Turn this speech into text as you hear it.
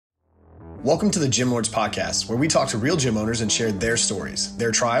Welcome to the Gym Lords Podcast, where we talk to real gym owners and share their stories,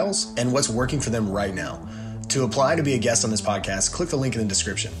 their trials, and what's working for them right now. To apply to be a guest on this podcast, click the link in the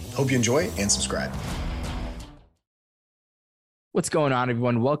description. Hope you enjoy and subscribe. What's going on,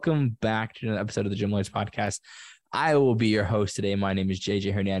 everyone? Welcome back to another episode of the Gym Lords Podcast. I will be your host today. My name is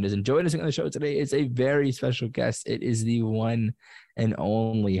JJ Hernandez, and joining us on the show today is a very special guest. It is the one and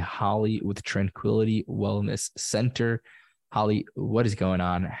only Holly with Tranquility Wellness Center. Holly, what is going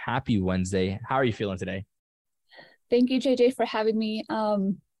on? Happy Wednesday. How are you feeling today? Thank you, JJ, for having me.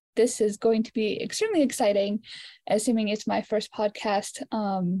 This is going to be extremely exciting, assuming it's my first podcast.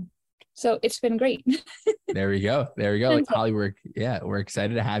 So it's been great. There we go. Like, Holly, we're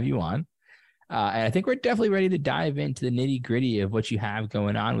excited to have you on. And I think we're definitely ready to dive into the nitty gritty of what you have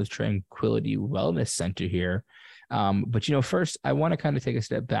going on with Tranquility Wellness Center here. But, first, I want to kind of take a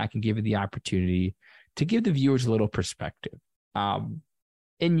step back and give you the opportunity to give the viewers a little perspective.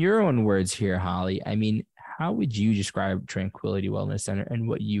 In your own words here, Holly, I mean, how would you describe Tranquility Wellness Center and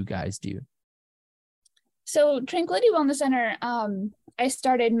what you guys do? So Tranquility Wellness Center, I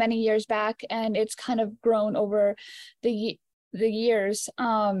started many years back, and it's kind of grown over the years.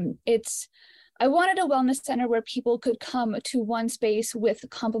 I wanted a wellness center where people could come to one space with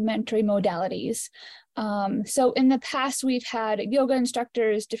complementary modalities. So in the past, we've had yoga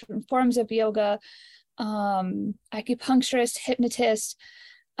instructors, different forms of yoga, acupuncturists, hypnotists.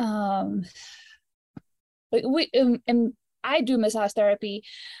 And I do massage therapy.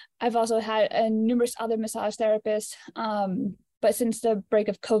 I've also had numerous other massage therapists. But since the break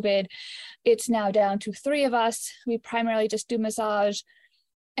of COVID, it's now down to 3 of us. We primarily just do massage.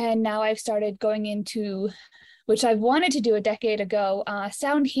 And now I've started going into, which I've wanted to do a decade ago,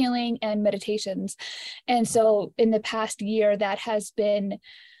 sound healing and meditations. And so in the past year, that has been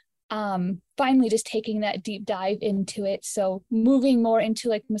finally just taking that deep dive into it. So moving more into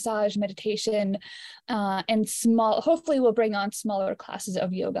like massage, meditation, and hopefully we'll bring on smaller classes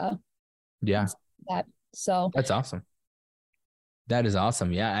of yoga. Yeah. So that's awesome. That is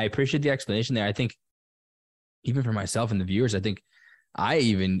awesome. Yeah. I appreciate the explanation there. I think even for myself and the viewers, I think I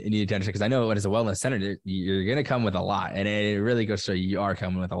even need attention because I know when it's a wellness center, you're going to come with a lot, and it really goes to show you are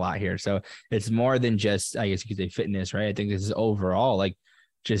coming with a lot here. So it's more than just, I guess you could say, fitness, right? I think this is overall like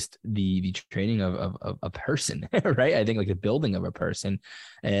just the training of a person, right? I think like the building of a person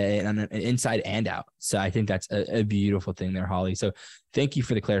and inside and out. So I think that's a beautiful thing there, Holly. So thank you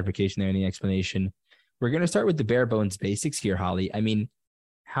for the clarification there and the explanation. We're going to start with the bare bones basics here, Holly. I mean,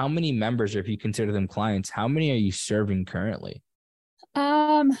 how many members, or if you consider them clients, how many are you serving currently?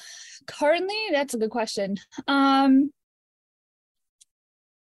 Currently, that's a good question.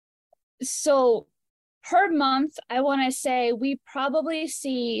 So per month, I want to say we probably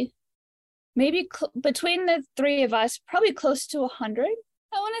see maybe between the 3 of us, probably close to 100,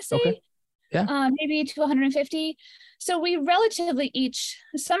 I want to say. Okay. Yeah. Maybe to 150. So we relatively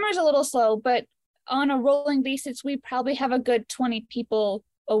summer's a little slow, but on a rolling basis, we probably have a good 20 people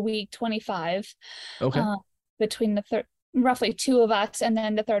a week, 25. Okay. Between roughly 2 of us, and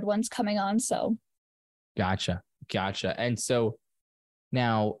then the 3rd one's coming on. So Gotcha. And so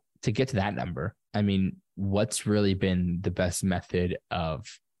now to get to that number, I mean, what's really been the best method of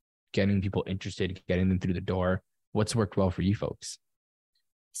getting people interested, getting them through the door? What's worked well for you folks?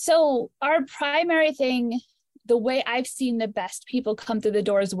 So our primary thing, the way I've seen the best people come through the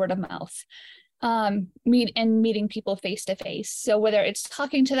door is word of mouth. Meeting people face to face. So whether it's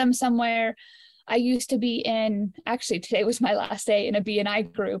talking to them somewhere, I used to be actually today was my last day in a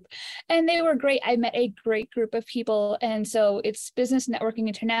BNI group, and they were great. I met a great group of people. And so it's Business Networking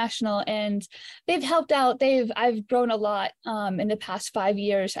International, and they've helped out. I've grown a lot in the past 5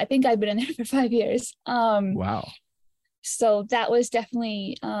 years. I think I've been in there for 5 years. Wow. So that was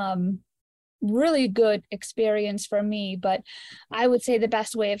definitely really good experience for me. But I would say the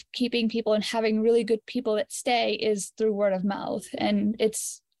best way of keeping people and having really good people that stay is through word of mouth. And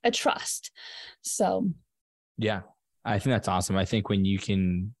it's a trust. So yeah, I think that's awesome. I think when you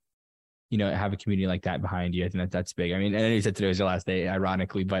can, have a community like that behind you, I think that's big. I mean, I know you said today was your last day,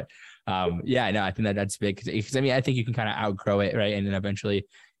 ironically, but yeah, no, I think that's big because I mean, I think you can kind of outgrow it, right? And then eventually,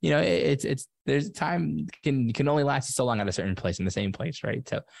 there's time can only last so long at a certain place in the same place, right?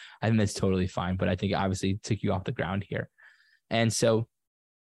 So I think that's totally fine. But I think it obviously took you off the ground here. And so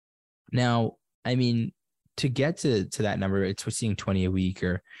now, I mean, to get to that number, we're seeing 20 a week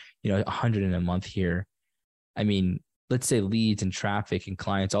or, 100 in a month here. I mean, let's say leads and traffic and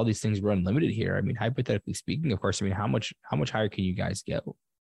clients, all these things were unlimited here. I mean, hypothetically speaking, of course, I mean, how much higher can you guys go?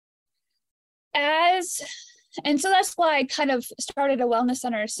 As And so that's why I kind of started a wellness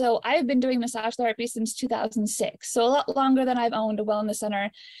center. So I've been doing massage therapy since 2006. So a lot longer than I've owned a wellness center.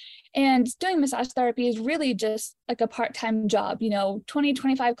 And doing massage therapy is really just like a part-time job, 20,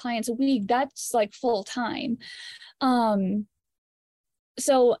 25 clients a week. That's like full time.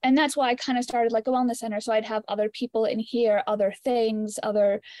 So, and that's why I kind of started like a wellness center. So I'd have other people in here, other things,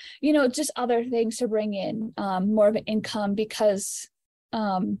 just other things to bring in more of an income because,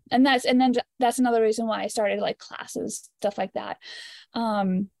 and then that's another reason why I started like classes, stuff like that,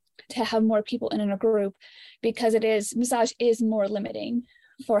 to have more people in a group, because massage is more limiting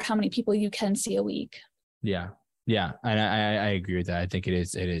for how many people you can see a week. Yeah. Yeah. And I agree with that. I think it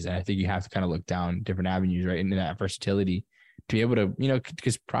is. And I think you have to kind of look down different avenues, right? Into that versatility to be able to,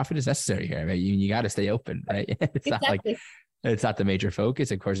 because profit is necessary here, right? You got to stay open, right? It's exactly. Not like, it's not the major focus.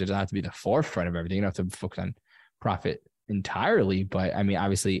 Of course, it doesn't have to be the forefront of everything. You don't have to focus on profit entirely. But I mean,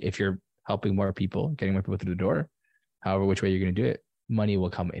 obviously, if you're helping more people, getting more people through the door, however, which way you're going to do it, money will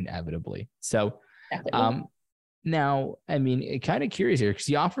come inevitably. So, now, I mean, kind of curious here because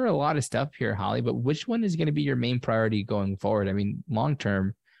you offer a lot of stuff here, Holly, but which one is going to be your main priority going forward? I mean, long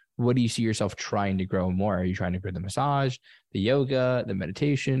term, what do you see yourself trying to grow more? Are you trying to grow the massage, the yoga, the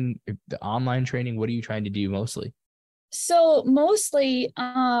meditation, the online training? What are you trying to do mostly? So mostly,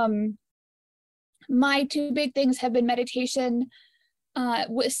 my two big things have been meditation.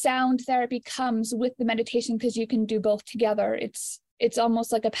 With sound therapy comes with the meditation because you can do both together. It's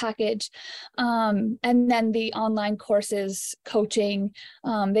almost like a package. And then the online courses, coaching,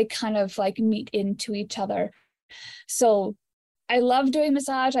 they kind of like meet into each other. So I love doing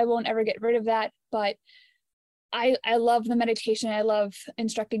massage. I won't ever get rid of that, but I love the meditation. I love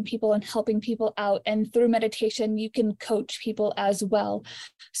instructing people and helping people out. And through meditation, you can coach people as well.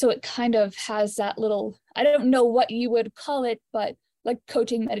 So it kind of has that little, I don't know what you would call it, but like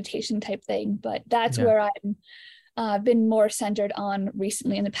coaching meditation type thing. But that's where I've been more centered on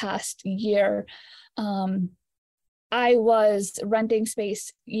recently in the past year. I was renting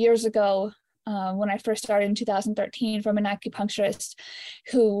space years ago when I first started in 2013 from an acupuncturist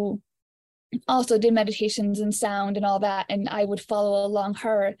who also did meditations and sound and all that. And I would follow along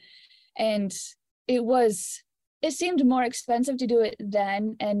her. And it seemed more expensive to do it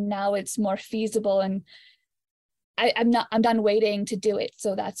then. And now it's more feasible. And I'm done waiting to do it.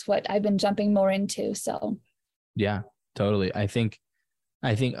 So that's what I've been jumping more into. So. Yeah, totally. I think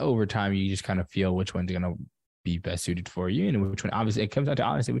over time, you just kind of feel which one's going to be best suited for you and which one, obviously it comes down to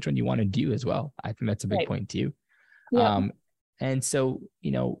honestly, which one you want to do as well. I think that's a big point too. Yeah. And so,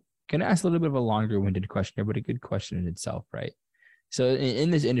 going to ask a little bit of a longer winded question here, but a good question in itself, right? So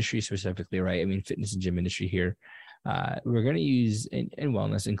in this industry specifically, right? I mean, fitness and gym industry here, we're going to use, and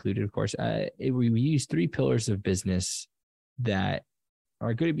wellness included, of course, we use 3 pillars of business that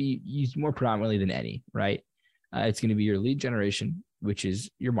are going to be used more predominantly than any, right? It's going to be your lead generation, which is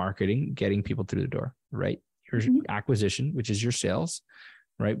your marketing, getting people through the door, right? Your acquisition, which is your sales,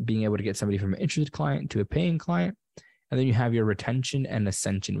 right? Being able to get somebody from an interested client to a paying client. And then you have your retention and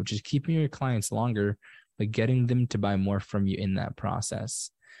ascension, which is keeping your clients longer, but getting them to buy more from you in that process.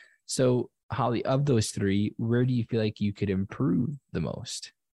 So, Holly, of those 3, where do you feel like you could improve the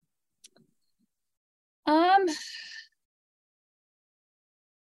most?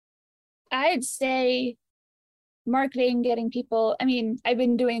 I'd say marketing, getting people. I mean, I've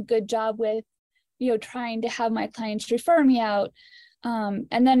been doing a good job with, trying to have my clients refer me out. And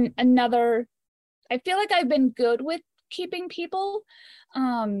then I feel like I've been good with keeping people.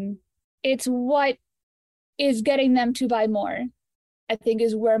 It's what is getting them to buy more, I think,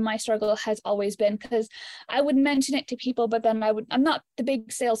 is where my struggle has always been, because I would mention it to people, but then I'm not the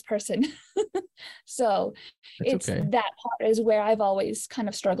big salesperson. So it's okay. That part is where I've always kind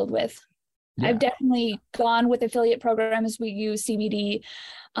of struggled with. Yeah. I've definitely gone with affiliate programs. We use CBD,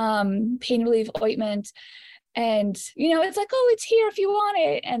 pain relief ointment, and it's like, oh, it's here if you want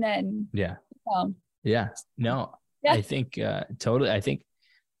it. And then I think totally. I think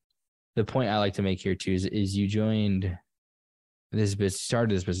the point I like to make here too is you joined this business,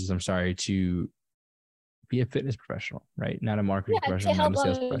 started this business, I'm sorry, to be a fitness professional, right? Not a marketing professional, not a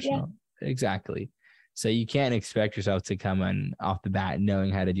sales professional. Yeah. Exactly. So you can't expect yourself to come in off the bat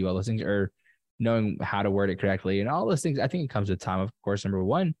knowing how to do all those things or knowing how to word it correctly and all those things. I think it comes with time, of course, number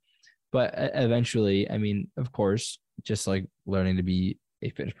one. But eventually, I mean, of course, just like learning to be a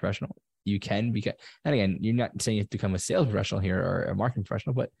fitness professional, you can become, and again, you're not saying you have to become a sales professional here or a marketing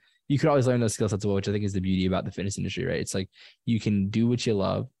professional, but you could always learn those skill sets as well, which I think is the beauty about the fitness industry, right? It's like you can do what you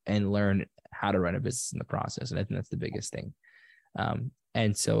love and learn how to run a business in the process. And I think that's the biggest thing.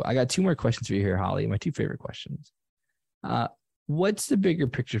 And so I got 2 more questions for you here, Holly, my 2 favorite questions. What's the bigger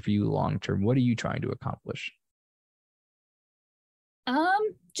picture for you long-term? What are you trying to accomplish?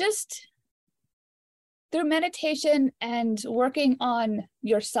 Just through meditation and working on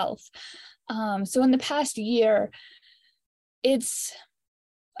yourself. So in the past year,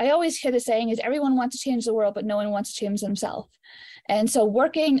 I always hear the saying is everyone wants to change the world, but no one wants to change themselves. And so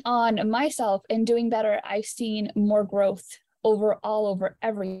working on myself and doing better, I've seen more growth over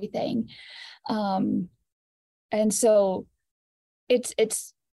everything. And so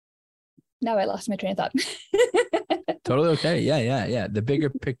it's now I lost my train of thought. Totally okay. Yeah. The bigger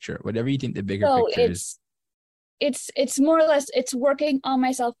picture, whatever you think the bigger picture is. It's more or less, it's working on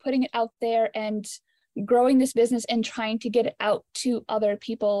myself, putting it out there and growing this business and trying to get it out to other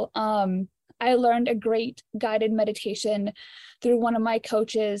people. I learned a great guided meditation through one of my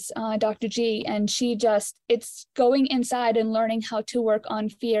coaches, Dr. G, and it's going inside and learning how to work on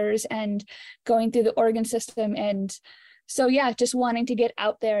fears and going through the organ system. And so, yeah, just wanting to get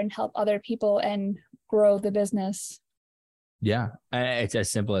out there and help other people and grow the business. Yeah, it's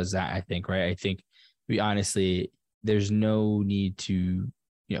as simple as that, I think, right? I think there's no need to,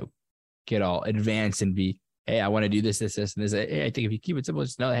 get all advanced and be, hey, I want to do this, and this. Hey, I think if you keep it simple,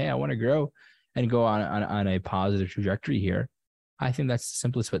 just know, hey, I want to grow and go on a positive trajectory here. I think that's the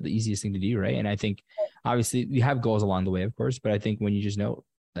simplest, but the easiest thing to do, right? And I think obviously you have goals along the way, of course, but I think when you just know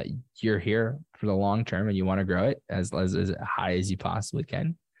that you're here for the long term and you want to grow it as high as you possibly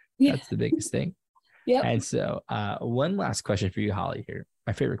can, that's the biggest thing. Yeah. And so one last question for you, Holly, here.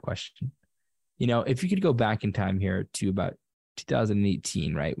 My favorite question. If you could go back in time here to about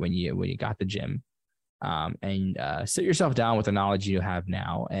 2018, right, when you got the gym, and sit yourself down with the knowledge you have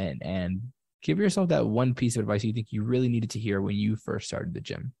now and give yourself that one piece of advice you think you really needed to hear when you first started the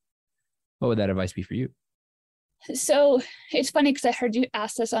gym, what would that advice be for you? So it's funny because I heard you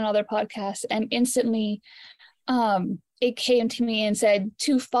ask this on other podcasts, and instantly it came to me and said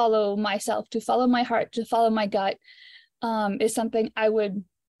to follow myself, to follow my heart, to follow my gut, is something I would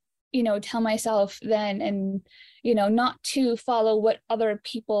tell myself then, and not to follow what other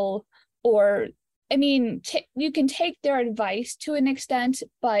people, or you can take their advice to an extent,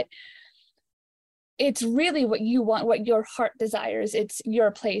 but it's really what you want, what your heart desires. It's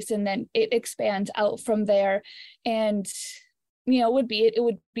your place, and then it expands out from there. And it would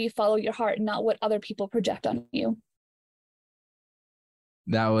be follow your heart, not what other people project on you.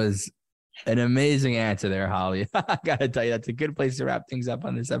 That was an amazing answer there, Holly. I gotta tell you, that's a good place to wrap things up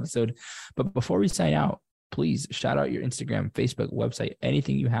on this episode. But before we sign out, please shout out your Instagram, Facebook, website,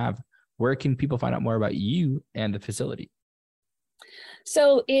 anything you have. Where can people find out more about you and the facility?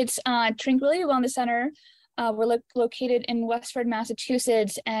 So it's Tranquility Wellness Center. We're located in Westford,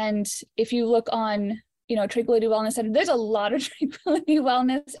 Massachusetts. And if you look on, Tranquility Wellness Center, there's a lot of Tranquility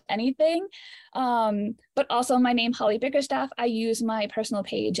Wellness, anything. But also my name, Holly Bickerstaffe, I use my personal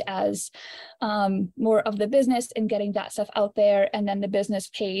page as more of the business and getting that stuff out there. And then the business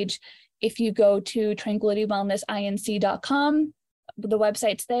page, if you go to tranquilitywellnessinc.com, the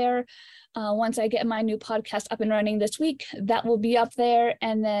website's there. Once I get my new podcast up and running this week, that will be up there.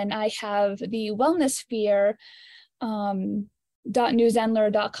 And then I have the Wellness Sphere,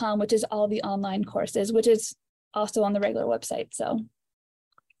 .newzenler.com, which is all the online courses, which is also on the regular website. So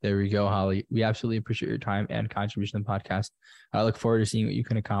there we go, Holly. We absolutely appreciate your time and contribution to the podcast. I look forward to seeing what you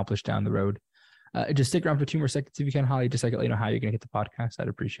can accomplish down the road. Just stick around for 2 more seconds if you can, Holly, just so I can let you know how you're going to get the podcast. I'd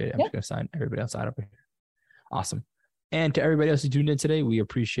appreciate it. I'm just going to sign everybody else out over here. Awesome. And to everybody else who tuned in today, we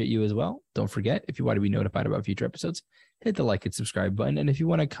appreciate you as well. Don't forget, if you want to be notified about future episodes, hit the like and subscribe button. And if you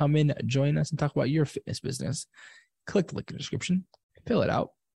want to come in, join us and talk about your fitness business, click the link in the description, fill it out,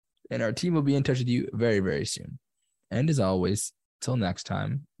 and our team will be in touch with you very, very soon. And as always, till next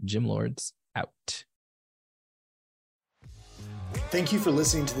time, Gym Lords out. Thank you for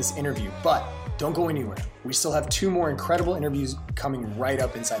listening to this interview, but don't go anywhere. We still have 2 more incredible interviews coming right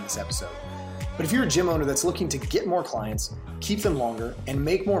up inside this episode. But if you're a gym owner that's looking to get more clients, keep them longer, and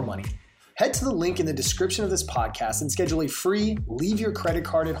make more money, head to the link in the description of this podcast and schedule a free leave your credit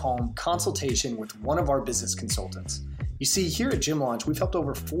card at home consultation with one of our business consultants. You see, here at Gym Launch, we've helped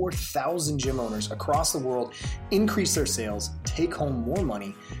over 4,000 gym owners across the world increase their sales, take home more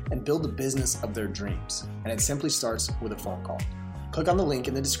money, and build the business of their dreams. And it simply starts with a phone call. Click on the link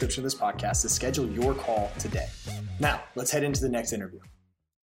in the description of this podcast to schedule your call today. Now, let's head into the next interview.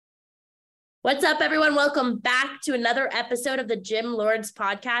 What's up, everyone? Welcome back to another episode of the Gym Lords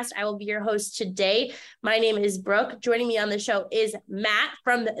podcast. I will be your host today. My name is Brooke. Joining me on the show is Matt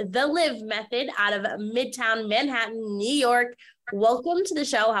from the Live Method out of Midtown Manhattan, New York. Welcome to the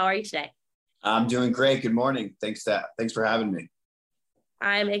show. How are you today? I'm doing great. Good morning. Thanks for having me.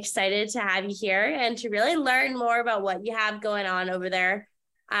 I'm excited to have you here and to really learn more about what you have going on over there.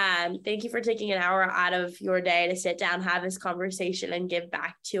 Thank you for taking an hour out of your day to sit down, have this conversation, and give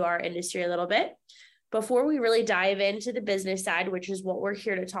back to our industry a little bit. Before we really dive into the business side, which is what we're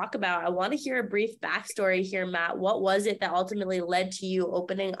here to talk about, I want to hear a brief backstory here, Matt. What was it that ultimately led to you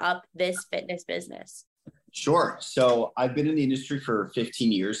opening up this fitness business? Sure. So I've been in the industry for 15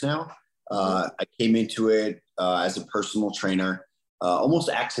 years now. I came into it as a personal trainer, almost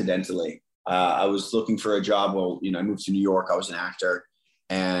accidentally. I was looking for a job. Well, I moved to New York. I was an actor,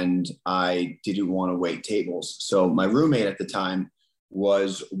 and I didn't want to wait tables. So my roommate at the time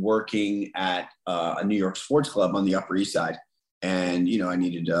was working at a New York sports club on the Upper East Side. And,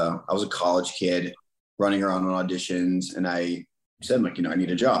 I was a college kid running around on auditions, and I said, I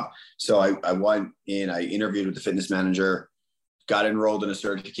need a job. So I went in, I interviewed with the fitness manager, got enrolled in a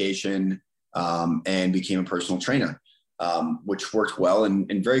certification, and became a personal trainer, which worked well.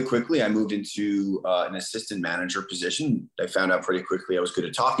 And very quickly I moved into an assistant manager position. I found out pretty quickly I was good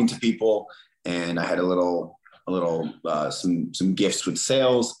at talking to people, and I had some gifts with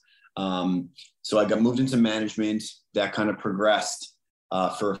sales. So I got moved into management. That kind of progressed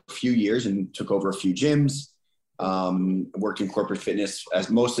for a few years and took over a few gyms. Worked in corporate fitness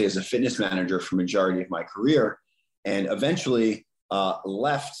mostly as a fitness manager for majority of my career, and eventually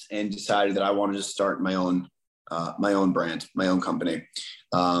left and decided that I wanted to start my own brand, my own company.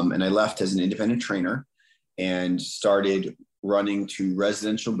 And I left as an independent trainer and started running to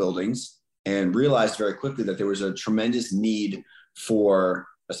residential buildings, and realized very quickly that there was a tremendous need for,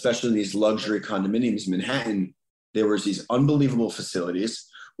 especially these luxury condominiums in Manhattan, there was these unbelievable facilities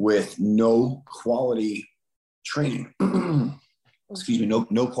with no quality training.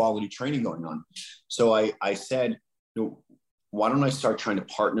 No quality training going on. So I said, why don't I start trying to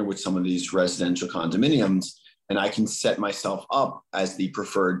partner with some of these residential condominiums, and I can set myself up as the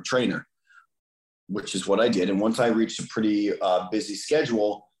preferred trainer, which is what I did. And once I reached a pretty busy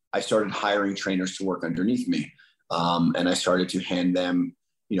schedule, I started hiring trainers to work underneath me. And I started to hand them,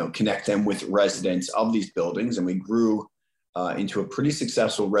 connect them with residents of these buildings. And we grew into a pretty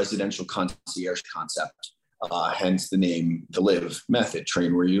successful residential concierge concept, hence the name, The Live Method,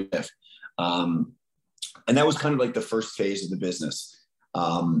 train where you live. And that was kind of like the first phase of the business.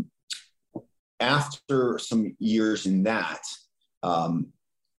 After some years in that,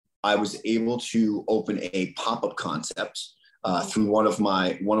 I was able to open a pop-up concept through one of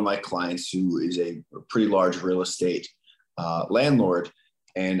my clients, who is a pretty large real estate landlord.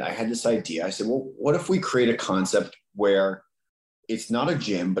 And I had this idea. I said, well, what if we create a concept where it's not a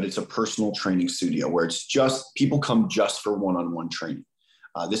gym, but it's a personal training studio, where it's just people come just for one-on-one training.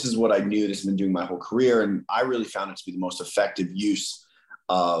 This is what I knew. This has been doing my whole career. And I really found it to be the most effective use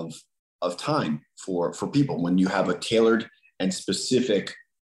of time for people. When you have a tailored and specific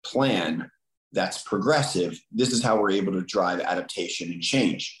plan that's progressive, this is how we're able to drive adaptation and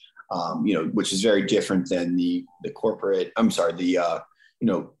change, which is very different than the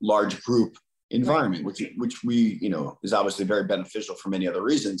large group environment, which we, is obviously very beneficial for many other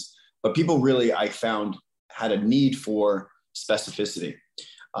reasons. But people really, I found, had a need for specificity.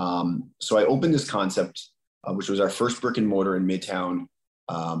 So I opened this concept, which was our first brick and mortar in Midtown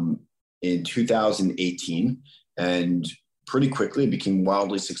in 2018. And pretty quickly it became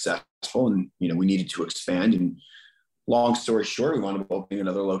wildly successful, and, we needed to expand. And long story short, we wound up opening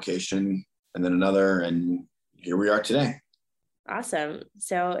another location and then another, and here we are today. Awesome.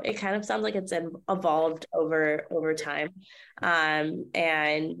 So it kind of sounds like it's evolved over time.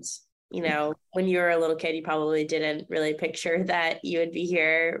 And, when you were a little kid, you probably didn't really picture that you would be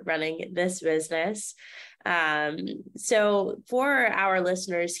here running this business. So for our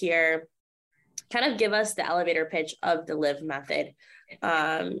listeners here, kind of give us the elevator pitch of the Live Method.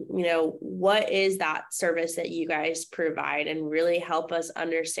 What is that service that you guys provide, and really help us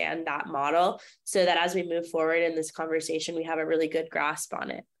understand that model so that as we move forward in this conversation, we have a really good grasp on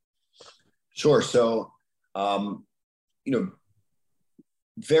it. Sure. So,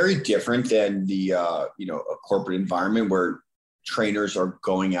 very different than the, a corporate environment where trainers are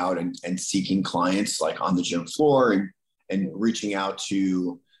going out and seeking clients like on the gym floor and reaching out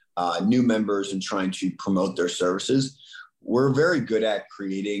to new members and trying to promote their services. We're very good at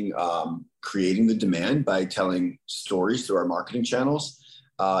creating the demand by telling stories through our marketing channels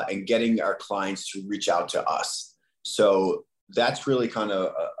and getting our clients to reach out to us. So that's really kind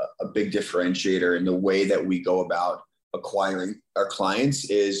of a big differentiator in the way that we go about acquiring our clients,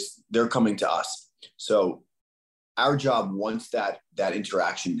 is they're coming to us. So our job, once that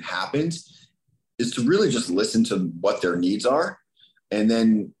interaction happens, is to really just listen to what their needs are, and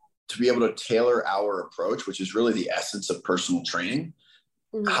then to be able to tailor our approach, which is really the essence of personal training.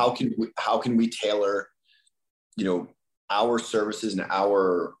 Mm-hmm. How can we tailor, our services and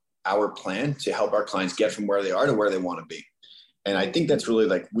our plan to help our clients get from where they are to where they want to be. And I think that's really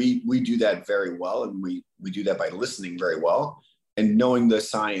like, we do that very well. And we do that by listening very well and knowing the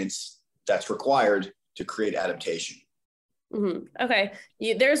science that's required to create adaptation. Mm-hmm. Okay.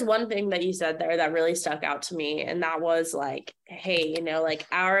 There's one thing that you said there that really stuck out to me. And that was like, hey, like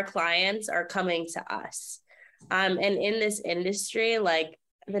our clients are coming to us. And in this industry, like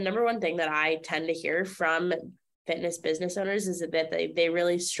the number one thing that I tend to hear from fitness business owners is that they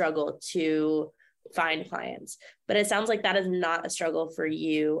really struggle to find clients, but it sounds like that is not a struggle for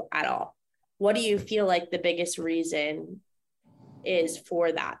you at all. What do you feel like the biggest reason is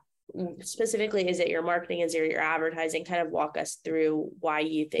for that? Specifically, is it your marketing? Is it your advertising? Kind of walk us through why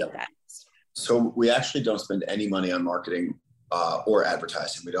you think that is. So we actually don't spend any money on marketing or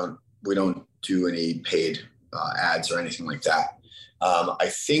advertising. We don't do any paid ads or anything like that.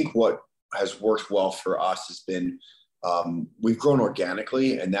 I think what has worked well for us has been we've grown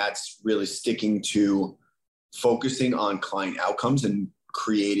organically, and that's really sticking to focusing on client outcomes and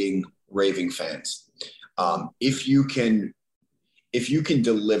creating raving fans. If you can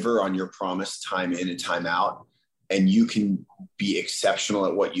deliver on your promise time in and time out, and you can be exceptional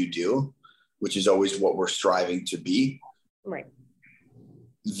at what you do, which is always what we're striving to be, right,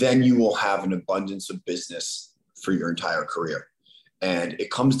 then you will have an abundance of business for your entire career. And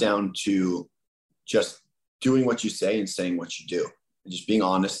it comes down to just doing what you say and saying what you do, and just being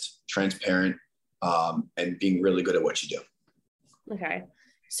honest, transparent, and being really good at what you do. Okay.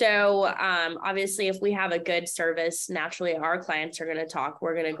 So obviously, if we have a good service, naturally our clients are going to talk.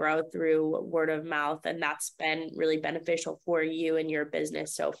 We're going to grow through word of mouth, and that's been really beneficial for you and your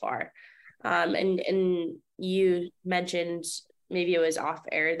business so far. And you mentioned, maybe it was off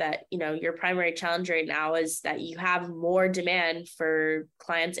air, that your primary challenge right now is that you have more demand for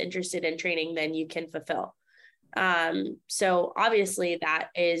clients interested in training than you can fulfill. So obviously that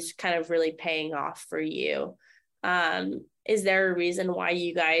is kind of really paying off for you. Is there a reason why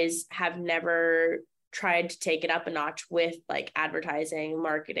you guys have never tried to take it up a notch with like advertising,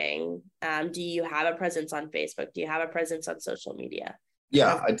 marketing? Do you have a presence on Facebook? Do you have a presence on social media?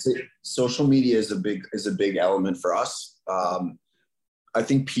 Yeah, I'd say social media is a big element for us. I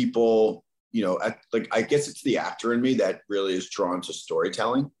think people, I guess it's the actor in me that really is drawn to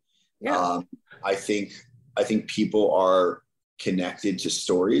storytelling. Yeah. I think people are connected to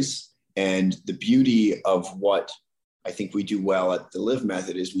stories, and the beauty of what I think we do well at the Live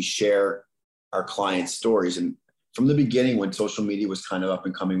Method is we share our clients' stories. And from the beginning, when social media was kind of up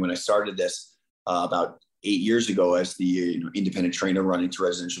and coming, when I started this about 8 years ago as the independent trainer running to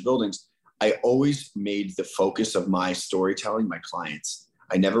residential buildings, I always made the focus of my storytelling my clients.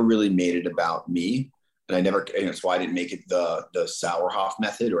 I never really made it about me. And that's why I didn't make it the Sauerhoff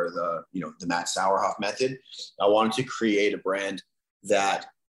method or the Matt Sauerhoff method. I wanted to create a brand that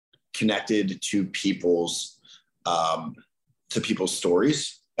connected to people's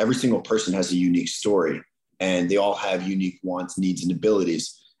stories. Every single person has a unique story, and they all have unique wants, needs, and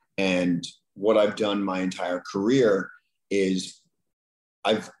abilities. And what I've done my entire career is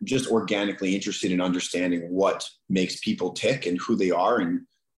I've just organically interested in understanding what makes people tick and who they are. And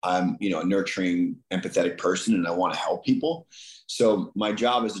I'm, a nurturing, empathetic person, and I want to help people. So my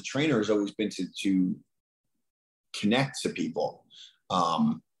job as a trainer has always been to connect to people,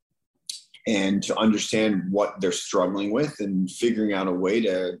 and to understand what they're struggling with, and figuring out a way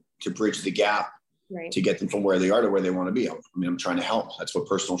to bridge the gap, right, to get them from where they are to where they want to be. I mean, I'm trying to help. That's what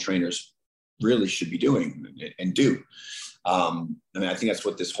personal trainers really should be doing and do. I think that's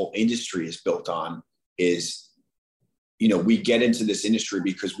what this whole industry is built on is, we get into this industry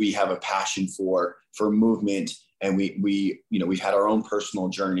because we have a passion for movement, and we've had our own personal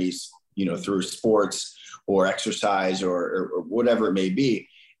journeys, through sports or exercise or whatever it may be.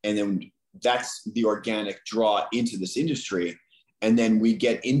 And then that's the organic draw into this industry. And then we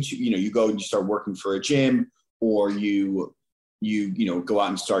get into, you go and you start working for a gym, or you go out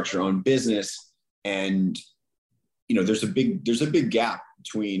and start your own business. And, there's a big gap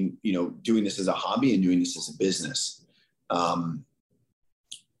between, doing this as a hobby and doing this as a business.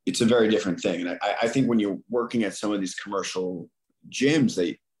 It's a very different thing. And I think when you're working at some of these commercial gyms,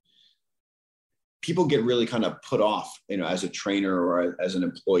 people get really kind of put off, as a trainer or as an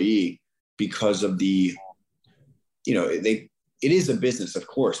employee, because of it is a business, of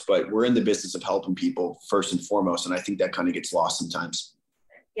course, but we're in the business of helping people first and foremost. And I think that kind of gets lost sometimes.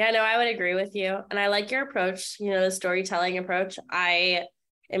 Yeah, no, I would agree with you. And I like your approach, the storytelling approach.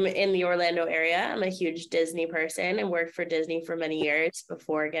 am in the Orlando area. I'm a huge Disney person and worked for Disney for many years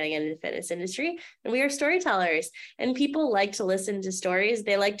before getting into the fitness industry. And we are storytellers, and people like to listen to stories.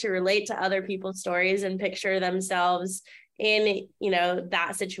 They like to relate to other people's stories and picture themselves in,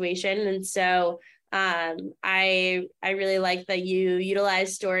 that situation. And so I really like that you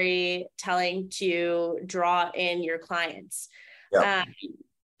utilize storytelling to draw in your clients. Yeah.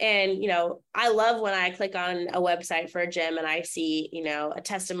 And, I love when I click on a website for a gym and I see, a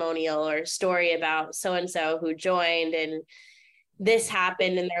testimonial or story about so-and-so who joined and this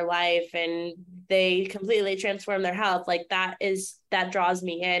happened in their life and they completely transformed their health. Like that draws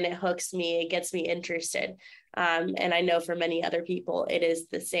me in, it hooks me, it gets me interested. And I know for many other people, it is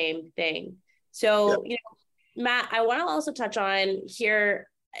the same thing. So, Matt, I want to also touch on here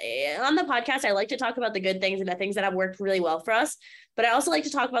on the podcast. I like to talk about the good things and the things that have worked really well for us, but I also like to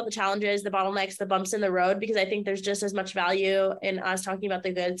talk about the challenges, the bottlenecks, the bumps in the road, because I think there's just as much value in us talking about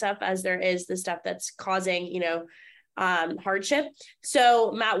the good stuff as there is the stuff that's causing, hardship.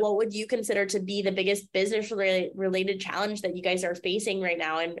 So Matt, what would you consider to be the biggest business related challenge that you guys are facing right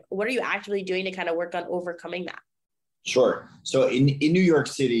now? And what are you actively doing to kind of work on overcoming that? Sure. So in New York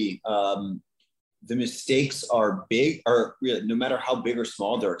City, the mistakes are big, or really, no matter how big or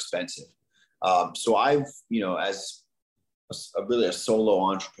small, they're expensive. So I've, as really a solo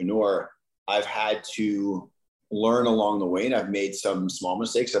entrepreneur, I've had to learn along the way, and I've made some small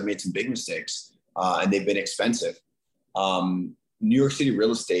mistakes. I've made some big mistakes, and they've been expensive. New York City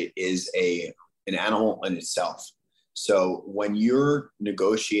real estate is an animal in itself. So when you're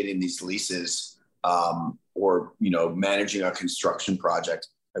negotiating these leases, or, managing a construction project,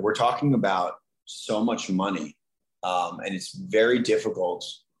 like we're talking about so much money, and it's very difficult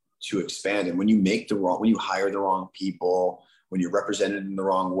to expand. And when you when you hire the wrong people, when you're represented in the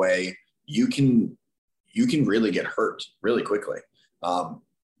wrong way, you can really get hurt really quickly.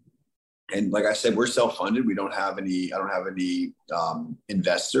 And like I said, we're self-funded. I don't have any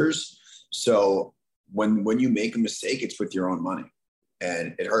investors. So when you make a mistake, it's with your own money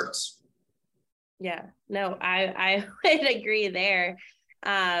and it hurts. Yeah, no, I would agree there.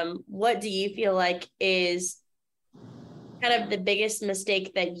 What do you feel like is kind of the biggest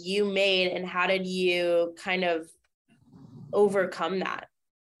mistake that you made, and how did you kind of overcome that?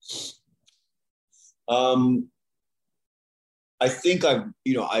 I think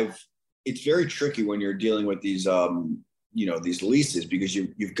it's very tricky when you're dealing with these, these leases, because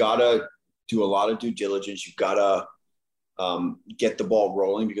you've got to do a lot of due diligence. You've got to get the ball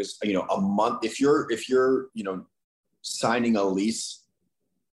rolling, because, a month, if you're signing a lease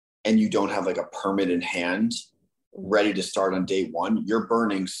and you don't have like a permit in hand ready to start on day one, you're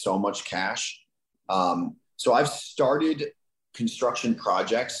burning so much cash. So I've started construction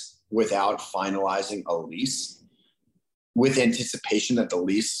projects without finalizing a lease, with anticipation that the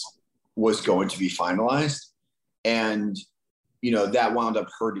lease was going to be finalized. And, that wound up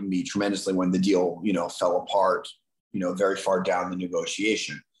hurting me tremendously when the deal, fell apart, very far down the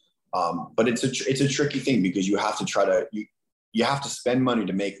negotiation. But it's a tricky thing, because you have to you have to spend money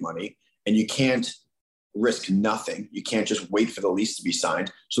to make money, and you can't risk nothing. You can't just wait for the lease to be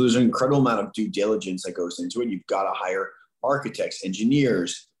signed. So there's an incredible amount of due diligence that goes into it. You've got to hire architects,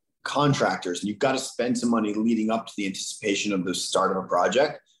 engineers, contractors, and you've got to spend some money leading up to the anticipation of the start of a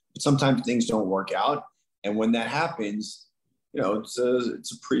project. But sometimes things don't work out. And when that happens, it's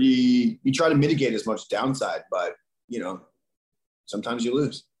a pretty, you try to mitigate as much downside, but, sometimes you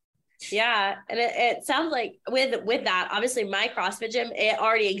lose. Yeah. And it sounds like with that, obviously my CrossFit gym, it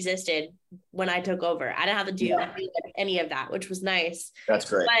already existed when I took over. I didn't have to do any of that, which was nice. That's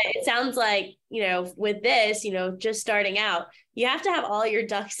great. But it sounds like, with this, just starting out, you have to have all your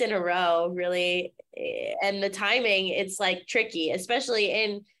ducks in a row, really. And the timing, it's like tricky, especially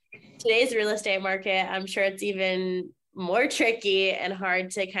in today's real estate market. I'm sure it's even more tricky and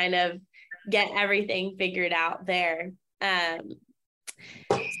hard to kind of get everything figured out there.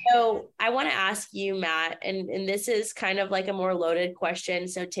 So I want to ask you, Matt, and this is kind of like a more loaded question,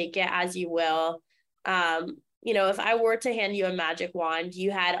 so take it as you will. If I were to hand you a magic wand,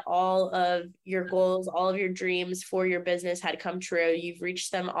 you had all of your goals, all of your dreams for your business had come true, you've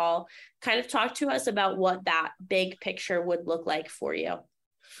reached them all. Kind of talk to us about what that big picture would look like for you.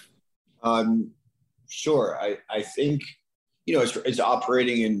 Sure. I think, it's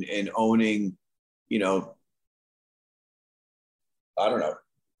operating and owning, I don't know,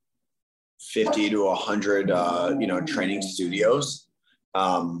 50 to 100, training studios,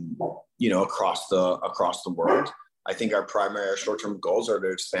 across the world. I think our short-term goals are to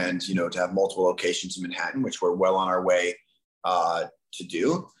expand, to have multiple locations in Manhattan, which we're well on our way to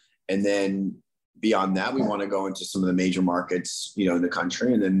do. And then, beyond that, we want to go into some of the major markets, in the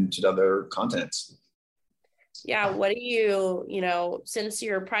country and then to other continents. Yeah. What do you, since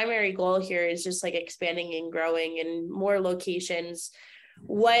your primary goal here is just like expanding and growing and more locations,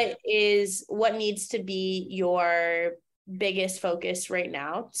 what needs to be your biggest focus right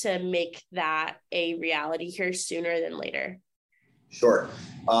now to make that a reality here sooner than later? Sure.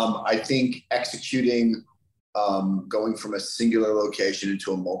 I think executing, going from a singular location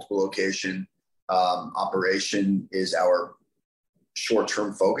into a multiple location operation is our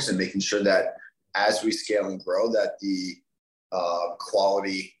short-term focus, and making sure that as we scale and grow, that the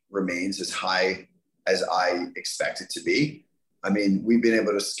quality remains as high as I expect it to be. I mean, we've been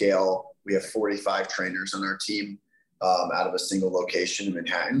able to scale. We have 45 trainers on our team out of a single location in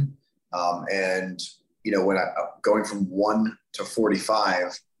Manhattan. And, when going from 1 to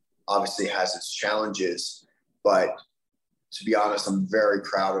 45 obviously has its challenges, but to be honest, I'm very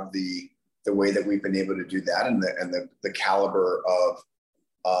proud of the way that we've been able to do that, and the caliber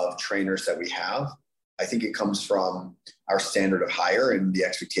of trainers that we have. I think it comes from our standard of hire and the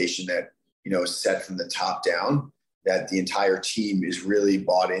expectation that, is set from the top down, that the entire team is really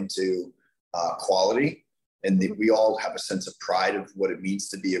bought into quality, and that we all have a sense of pride of what it means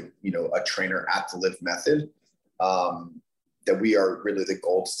to be a trainer at the Live Method, that we are really the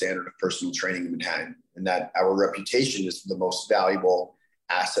gold standard of personal training in Manhattan, and that our reputation is the most valuable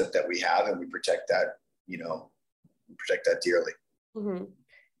asset that we have, and we protect that, dearly. Mm-hmm.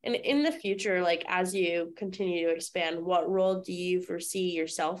 And in the future, like as you continue to expand, what role do you foresee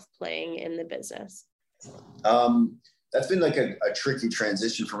yourself playing in the business? That's been like a tricky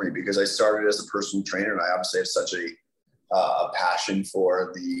transition for me, because I started as a personal trainer, and I obviously have such a passion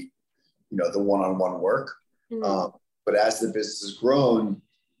for the one-on-one work. Mm-hmm. But as the business has grown,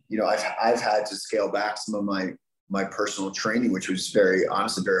 I've had to scale back some of my personal training, which was very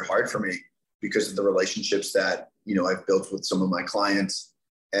hard for me, because of the relationships that, I've built with some of my clients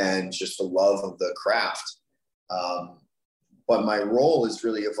and just the love of the craft. But my role has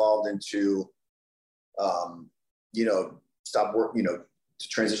really evolved into, to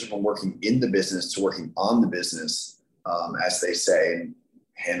transition from working in the business to working on the business, as they say, and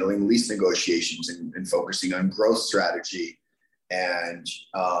handling lease negotiations and focusing on growth strategy, and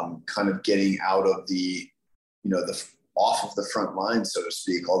kind of getting out of off of the front lines, so to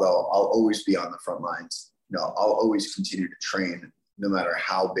speak. Although I'll always be on the front lines, I'll always continue to train no matter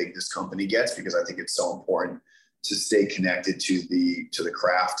how big this company gets, because I think it's so important to stay connected to the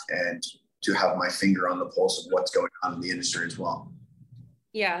craft and to have my finger on the pulse of what's going on in the industry as well.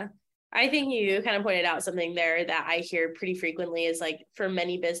 Yeah. I think you kind of pointed out something there that I hear pretty frequently is like, for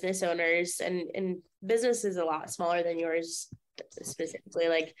many business owners, and business is a lot smaller than yours specifically,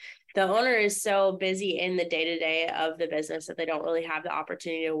 like the owner is so busy in the day-to-day of the business that they don't really have the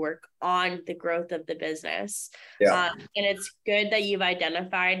opportunity to work on the growth of the business. Yeah. And it's good that you've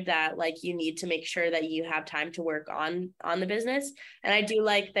identified that, like, you need to make sure that you have time to work on the business. And I do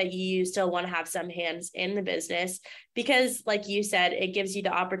like that you still want to have some hands in the business, because like you said, it gives you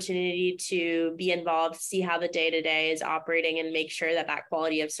the opportunity to be involved, see how the day-to-day is operating, and make sure that that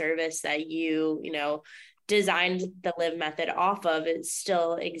quality of service that you designed the Live Method off of, it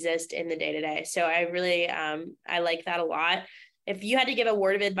still exists in the day-to-day. So I really, I like that a lot. If you had to give a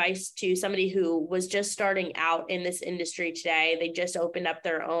word of advice to somebody who was just starting out in this industry today, they just opened up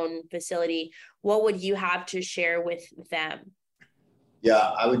their own facility, what would you have to share with them?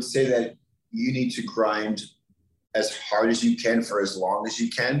 Yeah, I would say that you need to grind as hard as you can for as long as you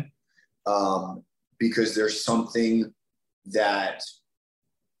can, because there's something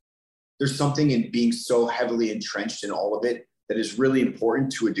in being so heavily entrenched in all of it that is really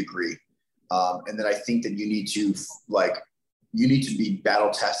important to a degree. And that I think that you need to be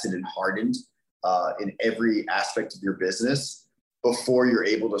battle tested and hardened in every aspect of your business before you're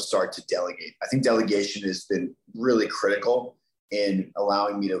able to start to delegate. I think delegation has been really critical in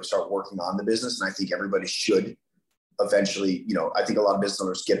allowing me to start working on the business. And I think everybody should eventually, I think a lot of business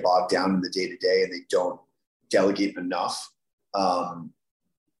owners get bogged down in the day-to-day and they don't delegate enough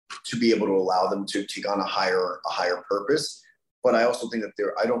to be able to allow them to take on a higher purpose. But I also think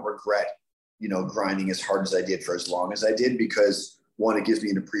that I don't regret, grinding as hard as I did for as long as I did, because one, it gives me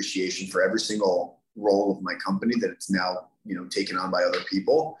an appreciation for every single role of my company that it's now, taken on by other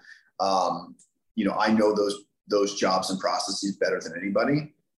people. I know those jobs and processes better than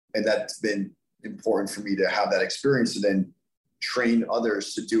anybody. And that's been important for me to have that experience to then train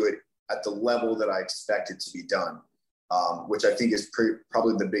others to do it at the level that I expect it to be done. Which I think is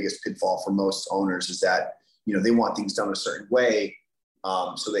probably the biggest pitfall for most owners, is that, they want things done a certain way.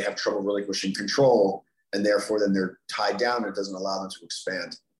 So they have trouble relinquishing control, and therefore then they're tied down and it doesn't allow them to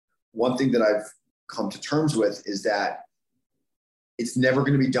expand. One thing that I've come to terms with is that it's never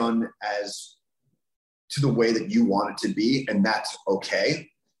going to be done as to the way that you want it to be, and that's okay.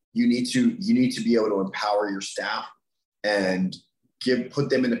 You need to be able to empower your staff and put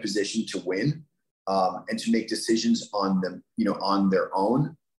them in a position to win, and to make decisions on them, on their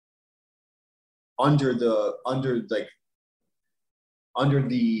own, through the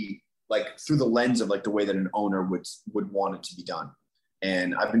lens of like the way that an owner would want it to be done.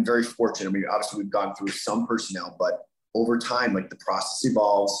 And I've been very fortunate. I mean, obviously we've gone through some personnel, but over time, like the process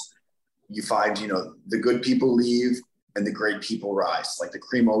evolves. You find, the good people leave and the great people rise. Like the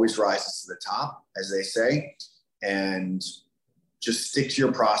cream always rises to the top, as they say. And just stick to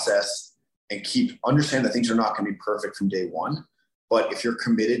your process and understand that things are not going to be perfect from day one. But if you're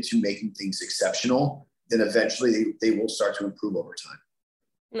committed to making things exceptional, then eventually they will start to improve over time.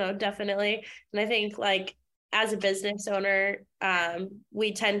 No, definitely. And I think like as a business owner,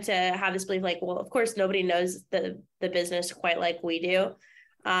 we tend to have this belief like, well, of course, nobody knows the business quite like we do.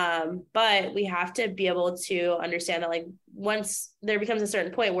 But we have to be able to understand that like once there becomes a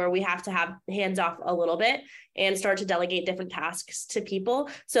certain point where we have to have hands off a little bit and start to delegate different tasks to people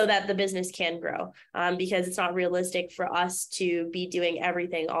so that the business can grow, because it's not realistic for us to be doing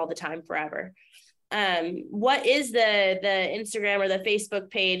everything all the time forever. What is the Instagram or the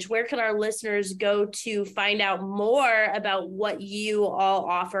Facebook page? Where can our listeners go to find out more about what you all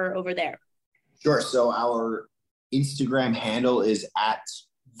offer over there? Sure. So our Instagram handle is at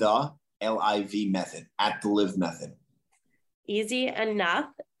the LIV method, at the live method. Easy enough.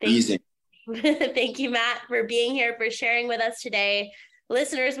 Easy. Thank you, Matt, for being here, for sharing with us today.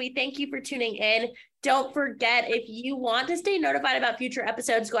 Listeners, we thank you for tuning in. Don't forget, if you want to stay notified about future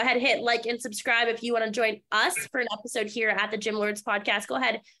episodes, go ahead, hit like and subscribe. If you want to join us for an episode here at the Gym Lords podcast, go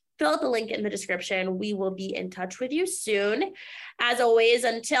ahead, fill out the link in the description. We will be in touch with you soon. As always,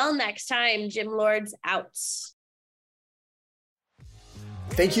 until next time, Gym Lords out.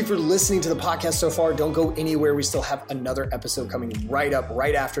 Thank you for listening to the podcast so far. Don't go anywhere. We still have another episode coming right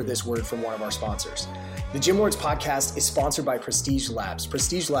after this word from one of our sponsors. The Gym Lords podcast is sponsored by Prestige Labs.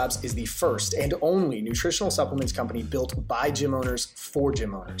 Prestige Labs is the first and only nutritional supplements company built by gym owners for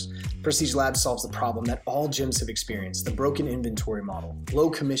gym owners. Prestige Labs solves the problem that all gyms have experienced: the broken inventory model, low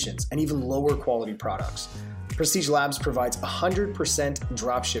commissions, and even lower quality products. Prestige Labs provides 100%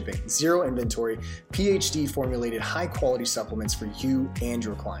 drop shipping, zero inventory, PhD formulated high quality supplements for you and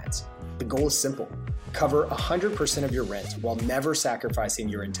your clients. The goal is simple: cover 100% of your rent while never sacrificing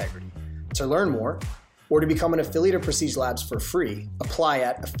your integrity. To learn more or to become an affiliate of Prestige Labs for free, apply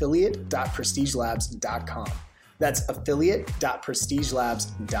at affiliate.prestigelabs.com. That's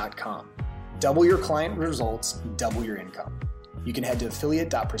affiliate.prestigelabs.com. Double your client results, double your income. You can head to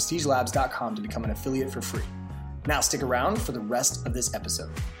affiliate.prestigelabs.com to become an affiliate for free. Now stick around for the rest of this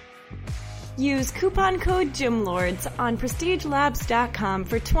episode. Use coupon code GYMLORDS on prestigelabs.com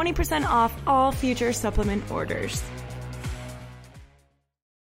for 20% off all future supplement orders.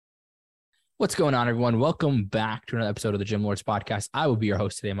 What's going on, everyone? Welcome back to another episode of the Gym Lords podcast. I will be your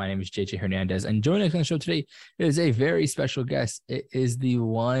host today. My name is JJ Hernandez, and joining us on the show today is a very special guest. It is the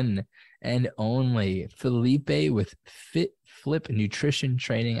one and only Felipe with Flip Nutrition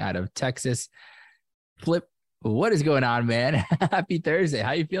Training out of Texas. Flip, what is going on, man? Happy Thursday.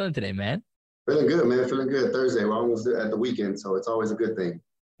 How you feeling today, man? Feeling good, man. Feeling good. Thursday. We're almost at the weekend, so it's always a good thing.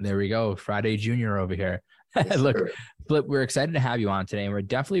 There we go. Friday Junior over here. Yes, Look, sir. Flip, we're excited to have you on today, and we're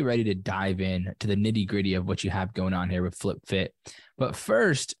definitely ready to dive in to the nitty gritty of what you have going on here with Flip Fit. But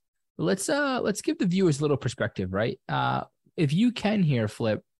first, let's give the viewers a little perspective, right? If you can hear,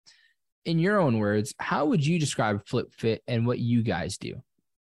 Flip, in your own words, how would you describe Flip Fit and what you guys do?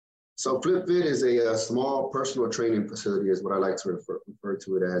 So Flip Fit is a small personal training facility, is what I like to refer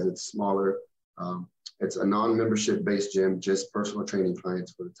to it as. It's smaller. It's a non-membership based gym, just personal training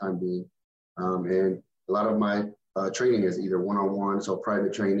clients for the time being. And a lot of my training is either one-on-one, so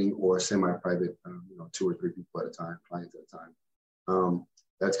private training, or semi-private, 2 or 3 people at a time, clients at a time.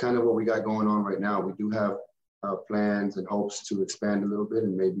 That's kind of what we got going on right now. We do have plans and hopes to expand a little bit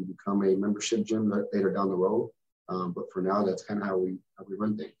and maybe become a membership gym later down the road. But for now, that's kind of how we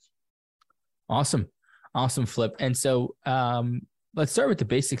run things. Awesome, Flip. And so let's start with the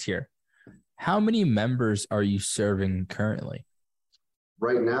basics here. How many members are you serving currently?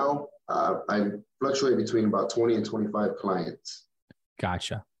 Right now, I fluctuate between about 20 and 25 clients.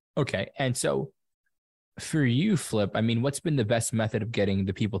 Gotcha. Okay. And so for you, Flip, I mean, what's been the best method of getting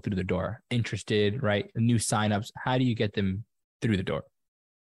the people through the door? Interested, right? New signups. How do you get them through the door?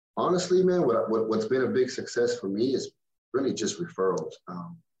 Honestly, man, what's been a big success for me is really just referrals.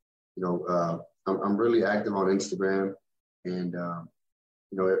 I'm really active on Instagram, and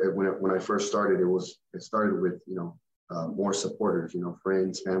when I first started, it started with, more supporters,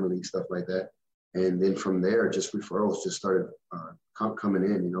 friends, family, stuff like that. And then from there, just referrals just started coming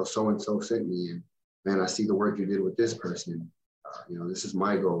in, so-and-so sent me, and man, I see the work you did with this person. This is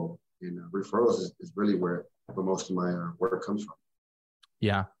my goal. And referrals is really where most of my work comes from.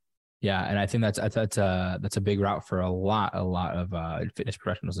 Yeah. Yeah. And I think that's a big route for a lot of fitness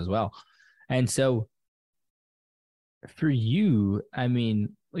professionals as well. And so for you, I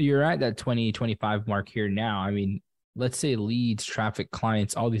mean, you're at that 2025 mark here now. I mean, let's say leads, traffic,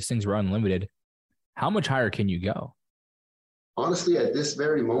 clients, all these things were unlimited. How much higher can you go? Honestly, at this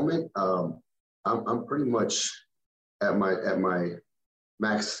very moment, I'm pretty much at my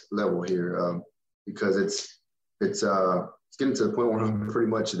max level here, because it's getting to the point where I'm pretty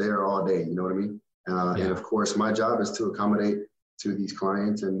much there all day. You know what I mean? And of course, my job is to accommodate to these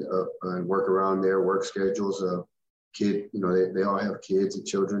clients and work around their work schedules. They all have kids and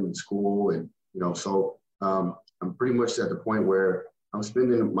children in school, and so I'm pretty much at the point where I'm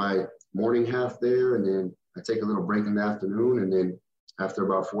spending my morning half there, and then I take a little break in the afternoon, and then after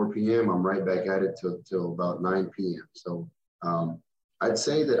about 4 p.m., I'm right back at it till about 9 p.m. So I'd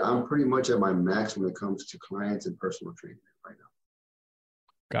say that I'm pretty much at my max when it comes to clients and personal training right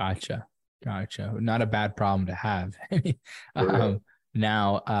now. Gotcha. Not a bad problem to have.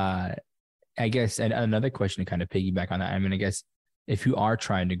 Now, I guess, and another question to kind of piggyback on that. I mean, I guess if you are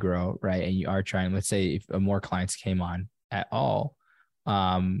trying to grow, right, and you are trying, let's say if more clients came on at all,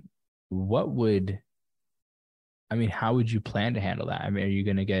 how would you plan to handle that? I mean, are you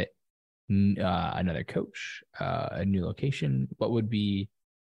going to get another coach, a new location? What would be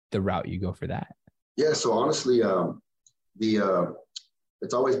the route you go for that? Yeah. So honestly,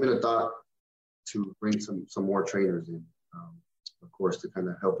 it's always been a thought to bring some more trainers in, of course, to kind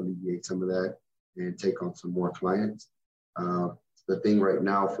of help alleviate some of that and take on some more clients. The thing right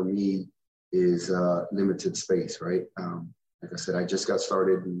now for me is limited space, right? Like I said, I just got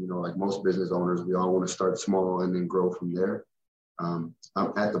started, and, like most business owners, we all want to start small and then grow from there. I'm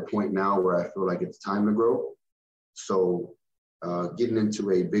at the point now where I feel like it's time to grow. So getting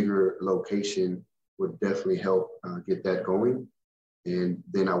into a bigger location would definitely help get that going. And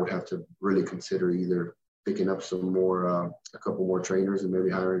then I would have to really consider either picking up some more, a couple more trainers, and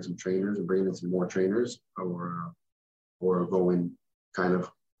maybe hiring some trainers and bringing in some more trainers, or going kind of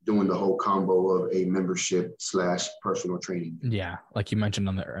doing the whole combo of a membership / personal training. Yeah. Like you mentioned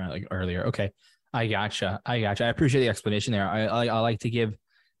on the earlier. Okay. I gotcha. I appreciate the explanation there. I like to give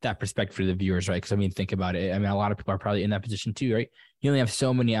that perspective to the viewers, right? Because I mean, think about it. I mean, a lot of people are probably in that position too, right? You only have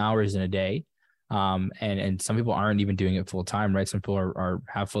so many hours in a day. And some people aren't even doing it full time, right? Some people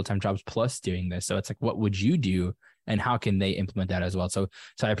have full-time jobs plus doing this. So it's like, what would you do and how can they implement that as well? So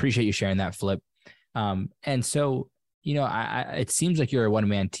I appreciate you sharing that, Flip. And so, it seems like you're a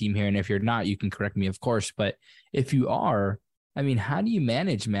one-man team here. And if you're not, you can correct me, of course. But if you are, I mean, how do you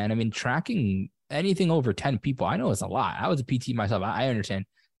manage, man? I mean, tracking anything over 10 people, I know it's a lot. I was a PT myself. I understand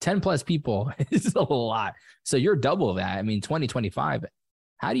 10 plus people is a lot. So you're double that. I mean, 2025,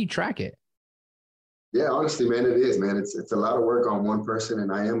 how do you track it? Yeah, honestly, man, it is, man. It's a lot of work on one person,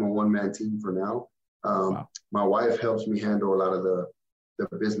 and I am a one-man team for now. Wow. My wife helps me handle a lot of the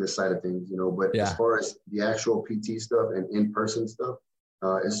business side of things, but as far as the actual PT stuff and in-person stuff,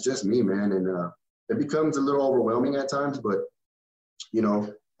 it's just me, man. And it becomes a little overwhelming at times, but,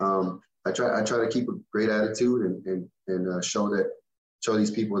 I try to keep a great attitude and show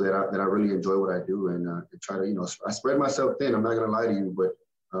these people that I really enjoy what I do, and try to, I spread myself thin. I'm not going to lie to you, but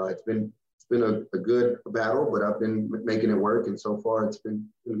it's been a good battle, but I've been making it work. And so far it's been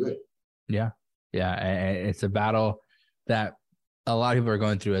good. Yeah. Yeah. And it's a battle that a lot of people are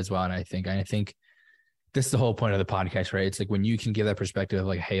going through as well. And I think this is the whole point of the podcast, right? It's like when you can give that perspective of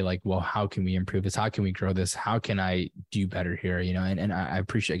like, hey, like, well, how can we improve this? How can we grow this? How can I do better here? And I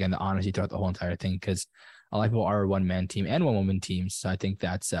appreciate, again, the honesty throughout the whole entire thing, because a lot of people are a one-man team and one-woman teams. So I think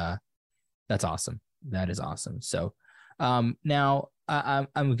that's awesome. That is awesome. So now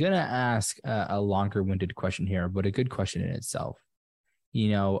I'm going to ask a longer-winded question here, but a good question in itself.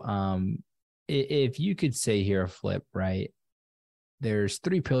 If you could say here, Flip, right? There's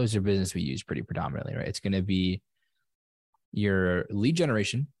 3 pillars of business we use pretty predominantly, right? It's going to be your lead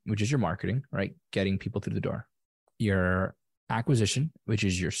generation, which is your marketing, right? Getting people through the door. Your acquisition, which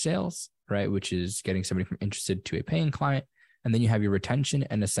is your sales, right? Which is getting somebody from interested to a paying client. And then you have your retention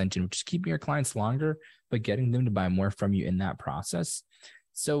and ascension, which is keeping your clients longer, but getting them to buy more from you in that process.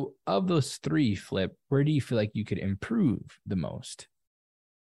 So of those 3, Flip, where do you feel like you could improve the most?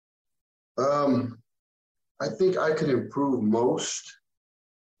 I think I could improve most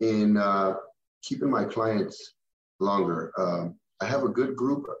in keeping my clients longer. I have a good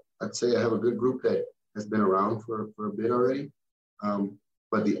group. I'd say I have a good group that has been around for a bit already.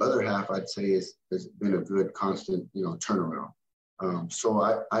 But the other half, I'd say, has been a good constant, turnaround.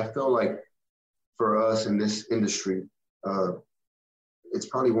 So I feel like for us in this industry, it's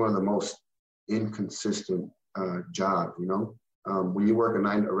probably one of the most inconsistent jobs, when you work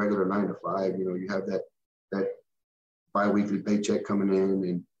a regular 9 to 5, you have that bi-weekly paycheck coming in,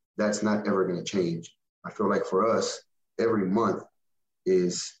 and that's not ever going to change. I feel like for us, every month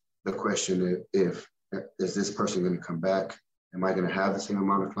is the question if is this person going to come back? Am I going to have the same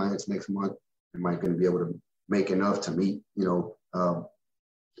amount of clients next month? Am I going to be able to make enough to meet,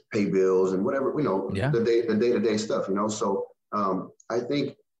 pay bills and whatever, the day-to-day stuff, So I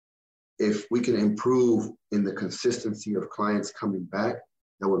think if we can improve in the consistency of clients coming back,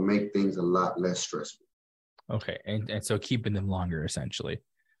 that would make things a lot less stressful. Okay. And so keeping them longer, essentially.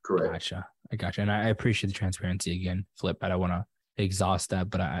 Correct. I gotcha. And I appreciate the transparency again, Flip. I don't want to exhaust that,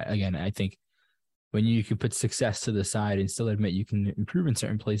 but I think when you can put success to the side and still admit you can improve in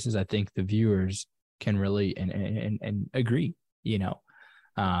certain places, I think the viewers can relate and agree,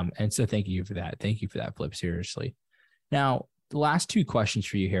 and so thank you for that. Thank you for that, Flip. Seriously. Now, the last 2 questions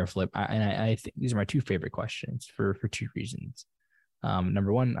for you here, Flip, I think these are my 2 favorite questions for 2 reasons.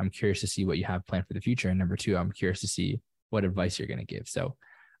 Number 1, I'm curious to see what you have planned for the future. And number 2, I'm curious to see what advice you're going to give. So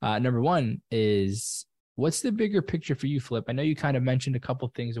number 1 is, what's the bigger picture for you, Flip? I know you kind of mentioned a couple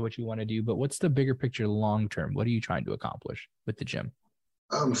of things of what you want to do, but what's the bigger picture long-term? What are you trying to accomplish with the gym?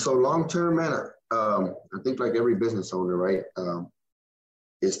 So long-term, man, I think like every business owner, right,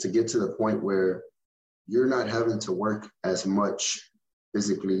 is to get to the point where you're not having to work as much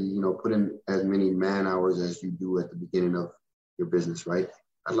physically, put in as many man hours as you do at the beginning of your business, right?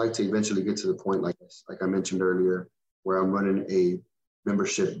 I'd like to eventually get to the point, like I mentioned earlier, where I'm running a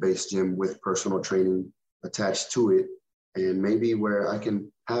membership-based gym with personal training attached to it, and maybe where I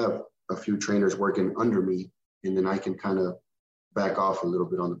can have a few trainers working under me, and then I can kind of back off a little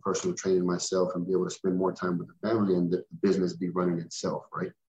bit on the personal training myself and be able to spend more time with the family and the business be running itself,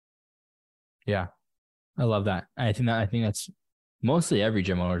 right? Yeah, I love that. I think that's mostly every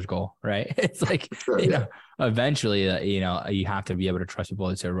gym owner's goal, right? It's like, sure, eventually, you have to be able to trust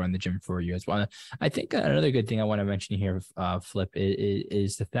people to run the gym for you as well. I think another good thing I want to mention here, Flip,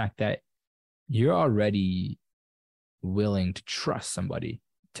 is the fact that you're already willing to trust somebody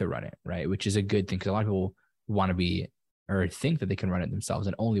to run it, right? Which is a good thing, because a lot of people want to be or think that they can run it themselves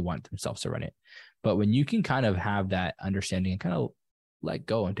and only want themselves to run it. But when you can kind of have that understanding and kind of let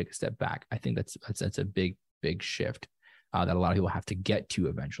go and take a step back, I think that's a big shift that a lot of people have to get to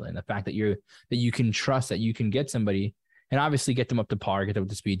eventually. And the fact that you can trust that you can get somebody and obviously get them up to par, get them up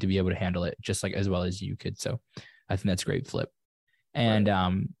to speed to be able to handle it just like as well as you could. So I think that's great, Flip.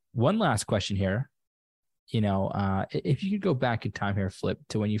 And one last question here, if you could go back in time here, Flip,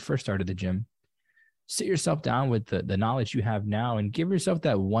 to when you first started the gym, sit yourself down with the knowledge you have now and give yourself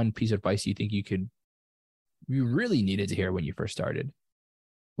that one piece of advice you think you really needed to hear when you first started.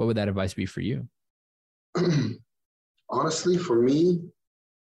 What would that advice be for you? Honestly, for me,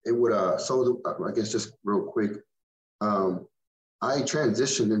 it would, I guess just real quick, I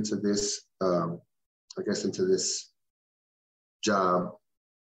transitioned into this, into this job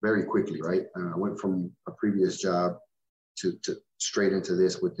very quickly, right? I went from a previous job to straight into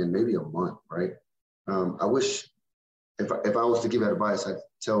this within maybe a month, right? I wish if I was to give advice, I'd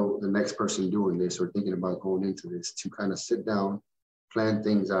tell the next person doing this or thinking about going into this to kind of sit down, plan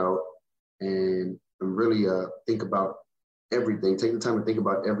things out, and really think about everything. Take the time to think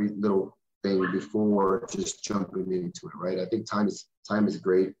about every little thing before just jumping into it, right? I think time is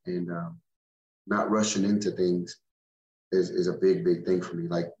great, and not rushing into things is a big thing for me.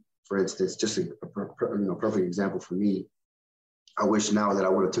 Like, for instance, just a perfect example for me, I wish now that I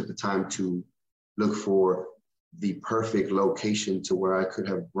would have took the time to look for the perfect location to where I could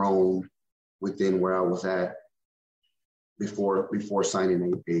have grown within where I was at before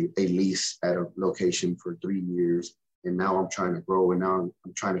signing a lease at a location for 3 years. And now I'm trying to grow, and now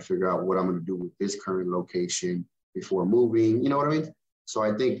I'm trying to figure out what I'm going to do with this current location before moving. You know what I mean? So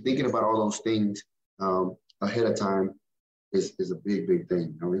I think thinking about all those things ahead of time is a big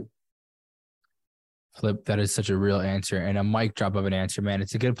thing. You know what I mean? Flip, that is such a real answer and a mic drop of an answer, man.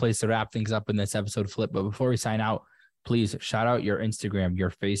 It's a good place to wrap things up in this episode, Flip. But before we sign out, please shout out your Instagram,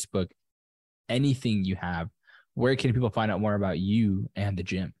 your Facebook, anything you have. Where can people find out more about you and the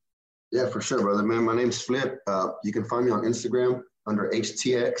gym? Yeah, for sure, brother, man. My name's Flip. You can find me on Instagram under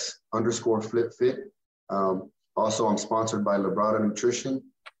HTX_FlipFit. Also, I'm sponsored by Labrada Nutrition.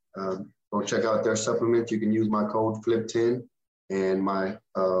 Go check out their supplement. You can use my code FLIP10. And I'm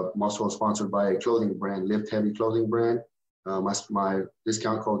also sponsored by a clothing brand, Lift Heavy clothing brand. My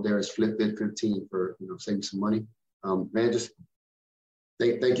discount code there is FlipFit15 for, saving some money. Man, just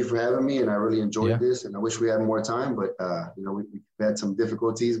thank you for having me, and I really enjoyed this, and I wish we had more time, but we've had some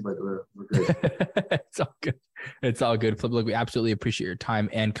difficulties, but we're good. It's all good. It's all good. Flip, look, we absolutely appreciate your time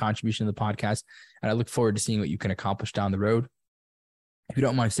and contribution to the podcast, and I look forward to seeing what you can accomplish down the road. If you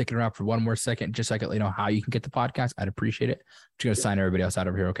don't mind sticking around for one more second, just so I can let you know how you can get the podcast, I'd appreciate it. I'm just going to sign everybody else out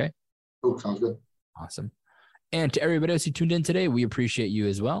over here, okay? Cool, sounds good. Awesome. And to everybody else who tuned in today, we appreciate you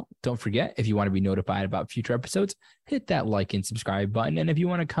as well. Don't forget, if you want to be notified about future episodes, hit that like and subscribe button. And if you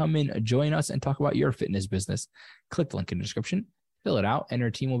want to come and join us and talk about your fitness business, click the link in the description, fill it out, and our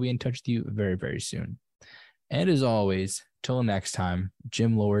team will be in touch with you very, very soon. And as always, till next time,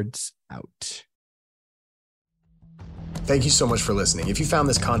 Gym Lords out. Thank you so much for listening. If you found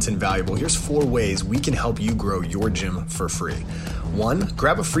this content valuable, here's 4 ways we can help you grow your gym for free. 1,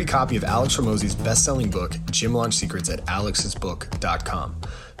 grab a free copy of Alex Hormozi's best-selling book, Gym Launch Secrets, at alexsbook.com.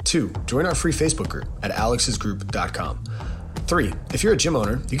 2, join our free Facebook group at alexsgroup.com. 3, if you're a gym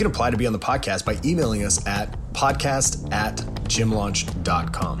owner, you can apply to be on the podcast by emailing us at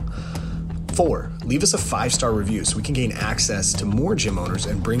podcast@gymlaunch.com. 4, leave us a 5-star review so we can gain access to more gym owners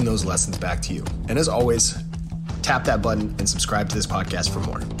and bring those lessons back to you. And as always, tap that button and subscribe to this podcast for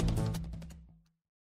more.